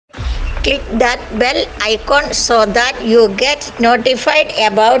click that bell icon so that you get notified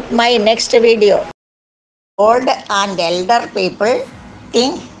about my next video. Old and elder people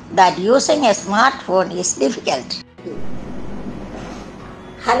think that using a smartphone is difficult.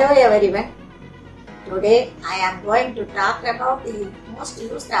 Hello everyone. Today I am going to talk about the most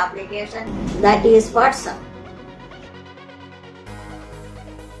used application, that is WhatsApp.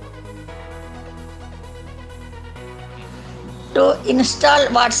 To install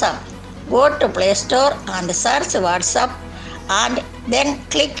WhatsApp, go to Play Store and search WhatsApp and then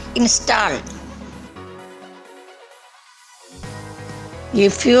click install.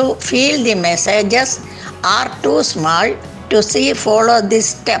 If you feel the messages are too small to see, follow this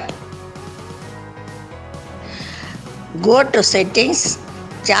step. Go to settings,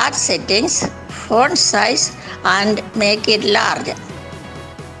 chat settings, font size and make it large.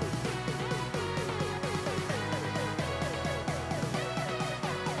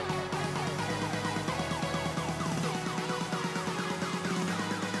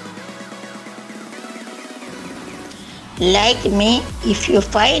 Like me, if you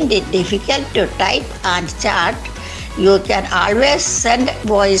find it difficult to type and chat, you can always send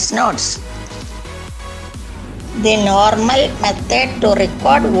voice notes. The normal method to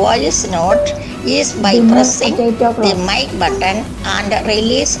record voice note is by pressing the mic button and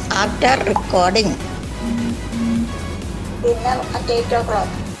release after recording. Dinner at 8 o'clock.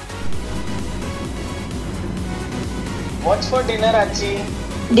 What's for dinner, Achi?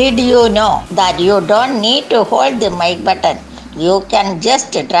 Did you know that you don't need to hold the mic button? You can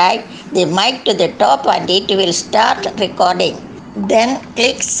just drag the mic to the top and it will start recording. Then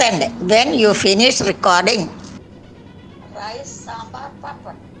click send. When you finish recording, rice, sambar,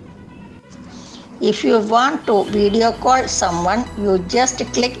 papad. If you want to video call someone, you just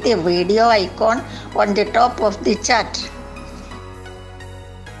click the video icon on the top of the chat.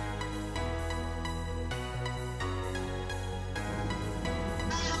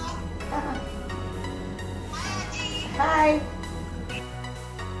 Hi.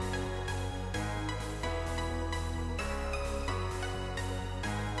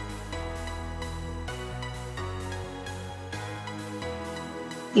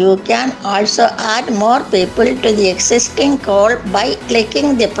 You can also add more people to the existing call by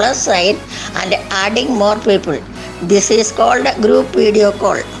clicking the plus sign and adding more people. This is called group video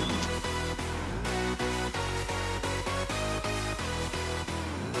call.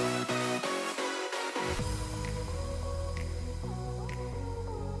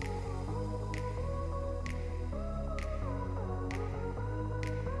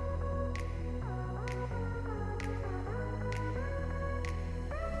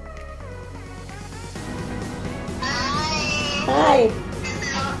 Hi.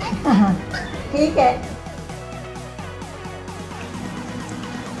 ठीक है.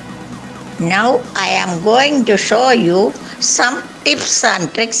 Now I am going to show you some tips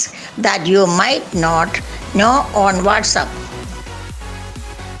and tricks that you might not know on WhatsApp.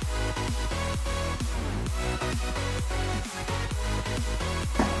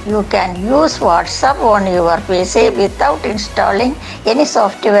 You can use WhatsApp on your PC without installing any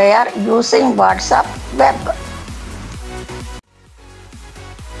software using WhatsApp web.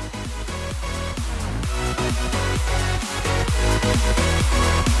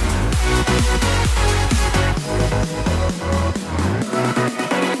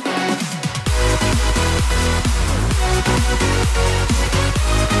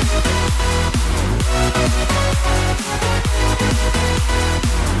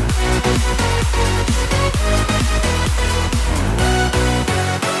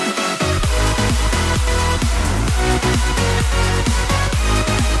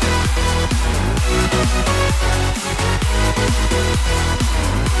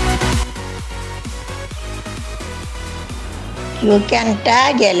 You can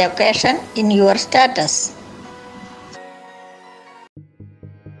tag a location in your status.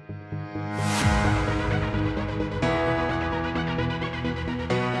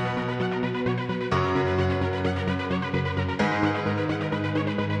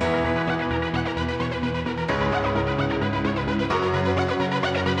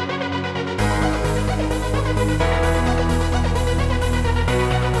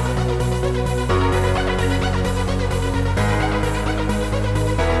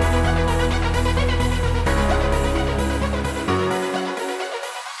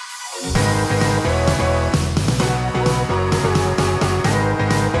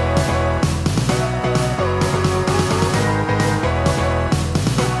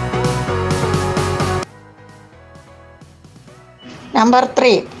 Number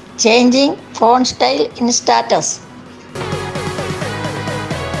 3. Changing font style in status.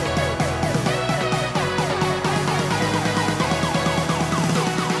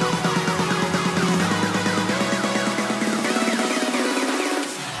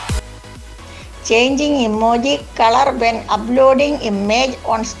 changing emoji color when uploading image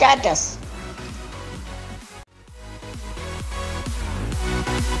on status.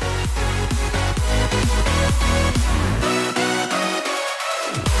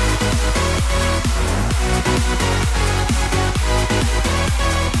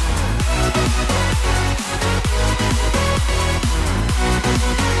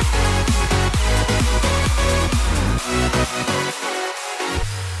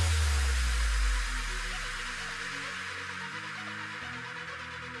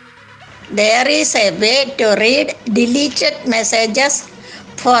 There is a way to read deleted messages.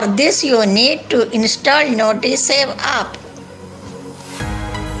 For this, you need to install Notisave app.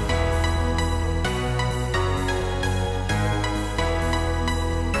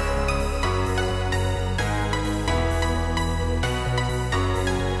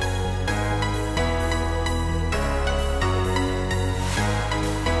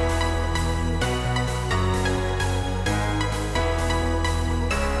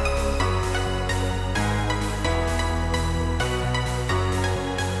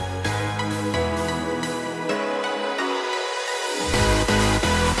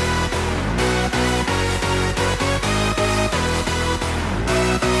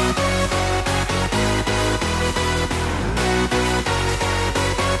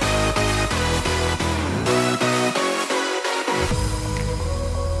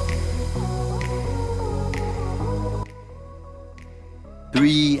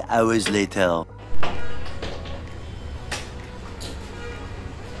 Three hours later.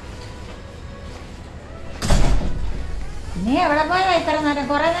 നീ എവിടെ പോയാ ഇത്ര നേരം?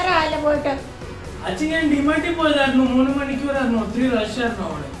 കുറെ നേരം ആയില്ല പോയിട്ട്. അച്ഛൻ ഞാൻ ഡിമാർട്ടിൽ പോയതായിരുന്നു. 3 മണിക്കൂറായിരുന്നു. ഒത്തിരി റഷ് ആയിരുന്നു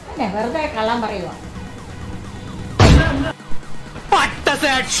അവിടെ. അല്ലേ വെറുതെ കള്ളം പറയുവാ. What's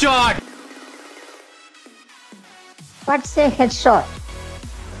that shot? What's a headshot?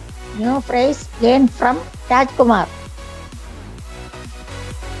 New phrase gained from Rajkumar.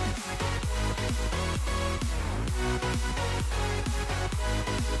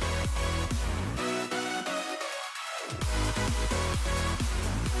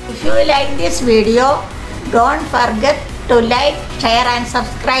 If you like this video, don't forget to like, share and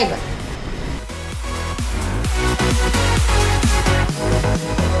subscribe.